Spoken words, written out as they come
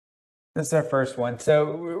This is our first one.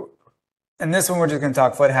 So in this one, we're just going to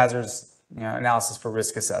talk flood hazards, analysis for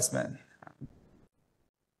risk assessment.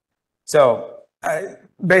 So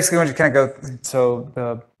basically, we're just kind of go. So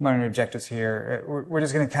the learning objectives here, we're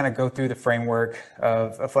just going to kind of go through the framework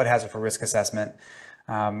of a flood hazard for risk assessment.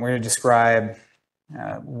 We're going to describe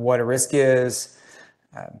what a risk is,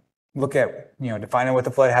 look at defining what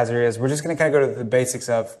the flood hazard is. We're just going to kind of go to the basics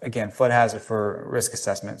of, again, flood hazard for risk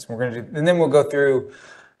assessments. We're going to and then we'll go through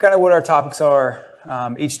kind of what our topics are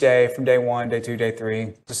each day, from day 1, day 2, day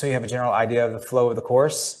 3, just so you have a general idea of the flow of the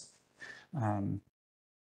course.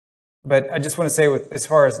 But I just want to say, as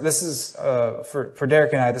far as this is for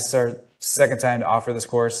Derek and I, this is our second time to offer this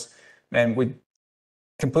course, and we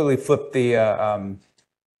completely flipped the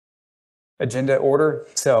agenda order.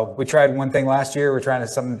 So we tried one thing last year, we're trying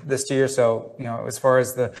something this year. So as far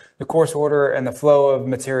as the course order and the flow of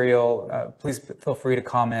material, please feel free to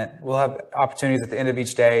comment. We'll have opportunities at the end of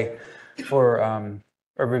each day for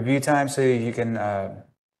a review time, so you can.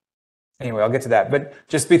 Anyway, I'll get to that. But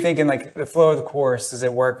just be thinking, like, the flow of the course, does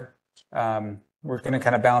it work? We're going to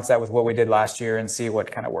kind of balance that with what we did last year and see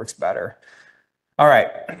what kind of works better. All right.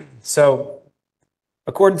 So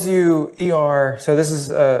according to ER, so this is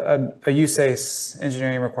a USACE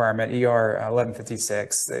engineering requirement, ER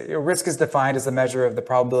 1156. Risk is defined as a measure of the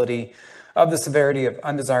probability of the severity of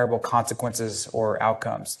undesirable consequences or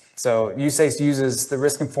outcomes. So USACE uses the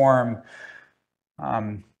risk-informed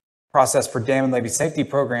process for dam and levee safety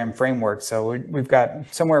program framework. So we've got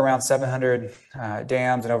somewhere around 700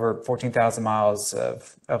 dams and over 14,000 miles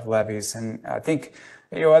of levees. And I think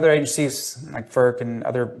other agencies like FERC and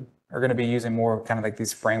other are going to be using more kind of like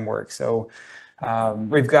these frameworks. So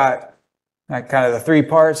we've got kind of the 3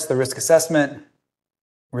 parts: the risk assessment,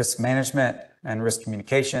 risk management, and risk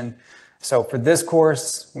communication. So for this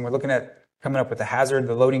course, when we're looking at coming up with the hazard,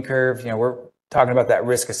 the loading curve, we're talking about that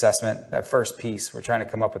risk assessment, that first piece. We're trying to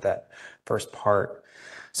come up with that first part.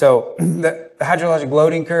 So the hydrologic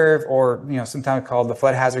loading curve, or sometimes called the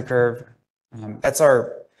flood hazard curve, that's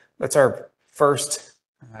our first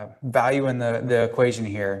value in the equation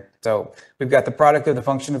here. So we've got the product of the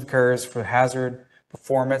function of curves for hazard,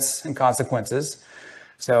 performance, and consequences.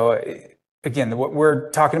 So again, what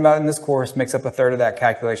we're talking about in this course makes up a third of that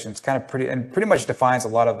calculation. It's kind of pretty much defines a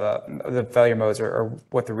lot of the failure modes or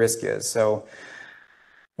what the risk is. So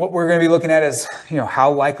what we're going to be looking at is,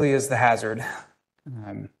 how likely is the hazard?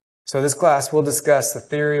 So this class will discuss the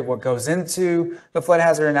theory of what goes into the flood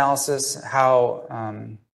hazard analysis,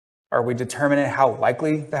 how are we determining how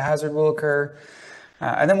likely the hazard will occur,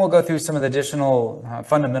 and then we'll go through some of the additional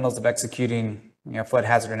fundamentals of executing flood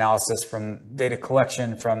hazard analysis, from data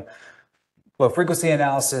collection, from low frequency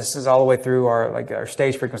analysis, is all the way through our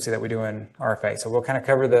stage frequency that we do in RFA. So we'll kind of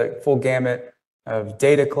cover the full gamut of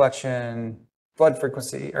data collection, flood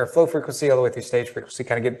frequency or flow frequency, all the way through stage frequency,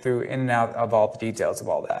 kind of get through in and out of all the details of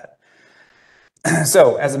all that.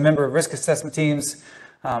 So as a member of risk assessment teams,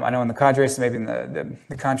 I know in the cadres, maybe in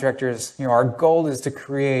the contractors, our goal is to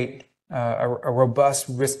create a robust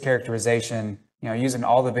risk characterization, using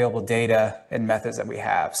all the available data and methods that we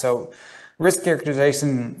have. So risk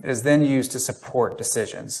characterization is then used to support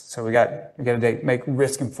decisions. So we got to make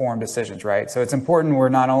risk-informed decisions, right? So it's important we're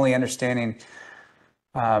not only understanding,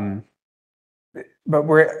 but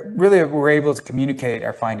we're able to communicate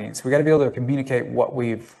our findings. We got to be able to communicate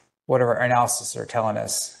what our analysis are telling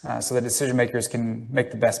us, so that decision makers can make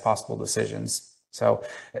the best possible decisions. So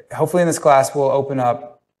hopefully in this class we'll open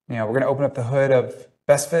up, we're going to open up the hood of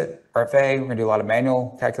best fit RFA. We're going to do a lot of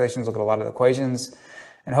manual calculations, look at a lot of the equations.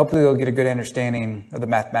 And hopefully they'll get a good understanding of the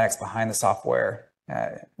mathematics behind the software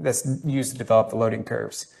that's used to develop the loading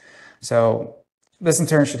curves. So this in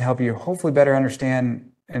turn should help you hopefully better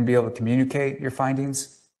understand and be able to communicate your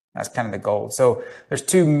findings. That's kind of the goal. So there's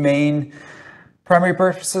 2 main primary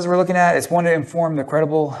purposes we're looking at. It's one, to inform the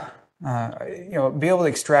credible, be able to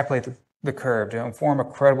extrapolate the curve, to inform a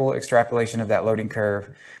credible extrapolation of that loading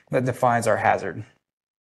curve that defines our hazard.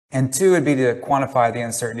 And 2 would be to quantify the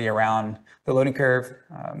uncertainty around the loading curve,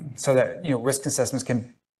 so that risk assessments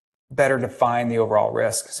can better define the overall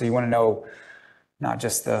risk. So you want to know not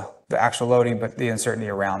just the actual loading, but the uncertainty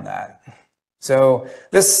around that. So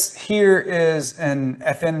this here is an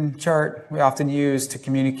FN chart we often use to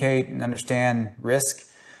communicate and understand risk.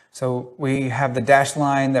 So we have the dashed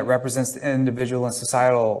line that represents the individual and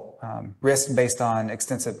societal risk based on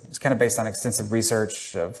extensive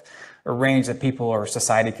research of a range that people or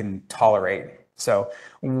society can tolerate. So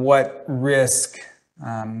what risk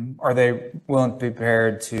are they willing to be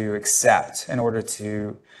prepared to accept in order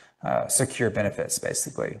to secure benefits,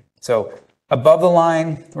 basically? So Above the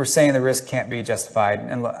line, we're saying the risk can't be justified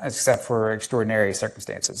except for extraordinary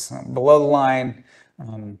circumstances. Below the line,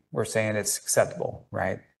 we're saying it's acceptable,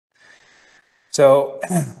 right? So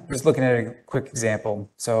just looking at a quick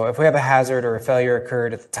example. So if we have a hazard or a failure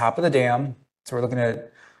occurred at the top of the dam, so we're looking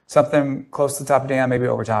at something close to the top of the dam, maybe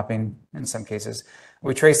overtopping in some cases.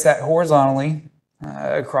 We trace that horizontally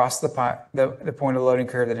across the point of the loading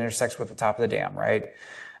curve that intersects with the top of the dam, right?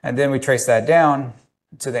 And then we trace that down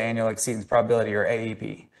to the annual exceedance probability, or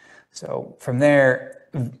AEP. So from there,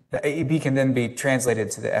 the AEP can then be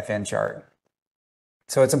translated to the FN chart.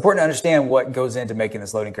 So it's important to understand what goes into making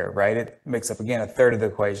this loading curve, right? It makes up, again, a third of the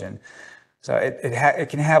equation. So it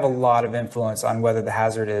can have a lot of influence on whether the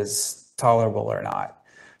hazard is tolerable or not.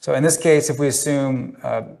 So in this case, if we assume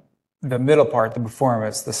the middle part, the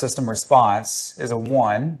performance, the system response is a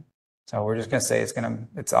 1, so we're just going to say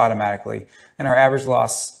it's automatically, and our average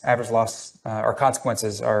loss, our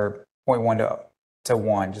consequences are 0.1 to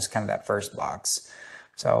 1, just kind of that first box.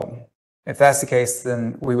 So if that's the case,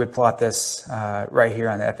 then we would plot this right here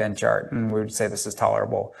on the FN chart, and we would say this is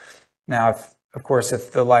tolerable. Now, of course,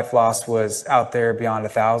 if the life loss was out there beyond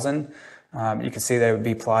 1,000, you can see that it would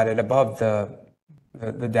be plotted above the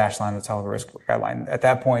dashed line, the tolerable risk guideline. At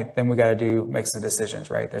that point, then we got to make some decisions,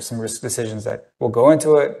 right? There's some risk decisions that will go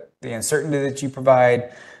into it. The uncertainty that you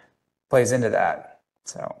provide plays into that.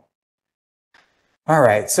 So, all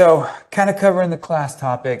right. So, kind of covering the class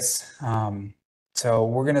topics. So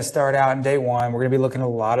we're going to start out in day 1. We're going to be looking at a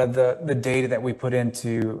lot of the data that we put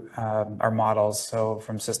into our models. So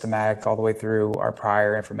from systematic all the way through our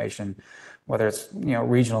prior information, whether it's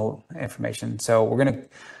regional information. So we're going to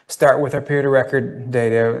start with our period of record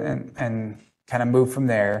data and kind of move from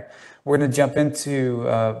there. We're going to jump into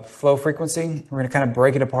flow frequency. We're going to kind of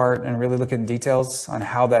break it apart and really look at details on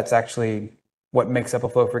how that's actually what makes up a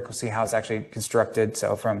flow frequency, how it's actually constructed.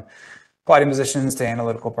 So from plotting positions to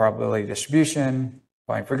analytical probability distribution,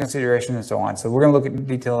 volume frequency duration, and so on. So we're going to look at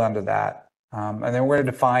detail under that. And then we're going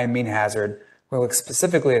to define mean hazard. We'll look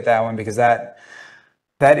specifically at that one because that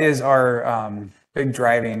is our big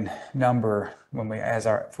driving number when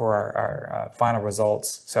for our final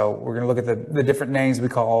results. So we're going to look at the different names we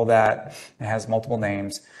call all that. It has multiple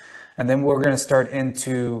names. And then we're going to start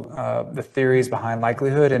into the theories behind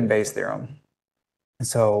likelihood and Bayes' theorem. And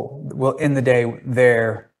so we'll end the day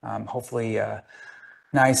there. Hopefully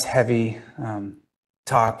nice, heavy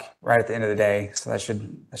talk right at the end of the day. So that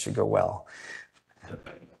should go well.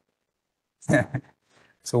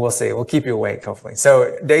 So we'll see. We'll keep you awake, hopefully.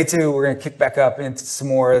 So day 2, we're going to kick back up into some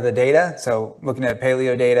more of the data. So looking at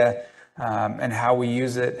paleo data and how we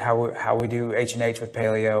use it, how we do H&H with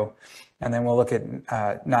paleo. And then we'll look at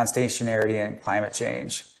non-stationarity and climate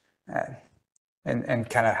change and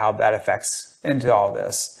kind of how that affects into all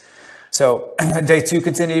this. So day 2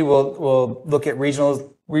 continued, we'll look at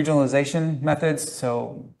regionalization methods.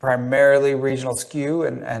 So primarily regional skew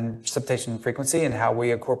and precipitation frequency and how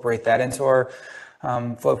we incorporate that into our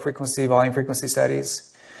flow frequency, volume frequency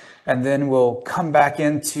studies. And then we'll come back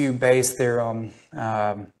into Bayes' theorem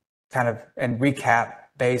and recap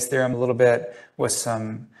Bayes' theorem a little bit with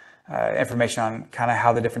some information on kind of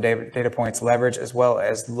how the different data points leverage, as well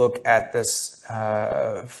as look at this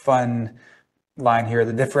fun line here,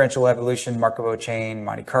 the differential evolution Markov chain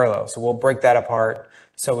Monte Carlo. So we'll break that apart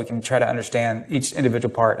so we can try to understand each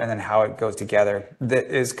individual part and then how it goes together. That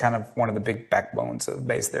is kind of one of the big backbones of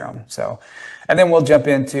Bayes' theorem. So, and then we'll start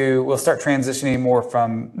transitioning more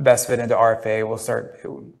from best fit into RFA.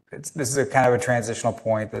 This is a kind of a transitional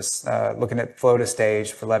point, this looking at flow to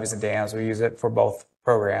stage for levees and dams. We use it for both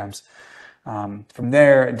programs. From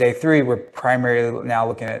there, day 3, we're primarily now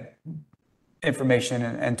looking at information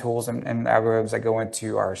and tools and algorithms that go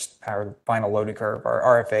into our final loading curve,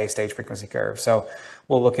 our RFA stage frequency curve. So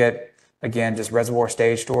we'll look at, again, just reservoir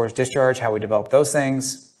stage, storage, discharge, how we develop those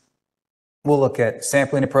things. We'll look at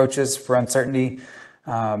sampling approaches for uncertainty.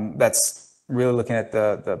 That's really looking at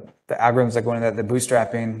the algorithms that go into that, the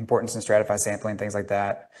bootstrapping, importance in stratified sampling, things like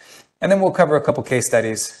that. And then we'll cover a couple case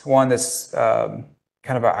studies. One that's kind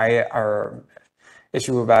of our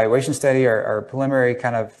issue evaluation study, our preliminary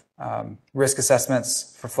kind of risk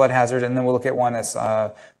assessments for flood hazard, and then we'll look at one that's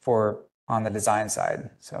on the design side.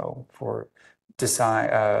 So for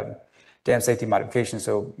design, dam safety modification,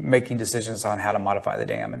 so making decisions on how to modify the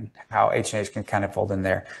dam and how H&H can kind of fold in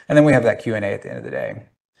there. And then we have that Q&A at the end of the day.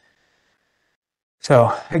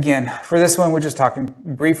 So again, for this one, we're just talking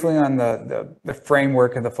briefly on the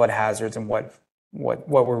framework of the flood hazards and what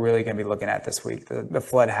we're really going to be looking at this week. The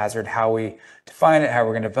flood hazard, how we define it, how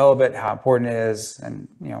we're going to develop it, how important it is, and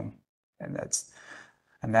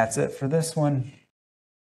that's it for this one.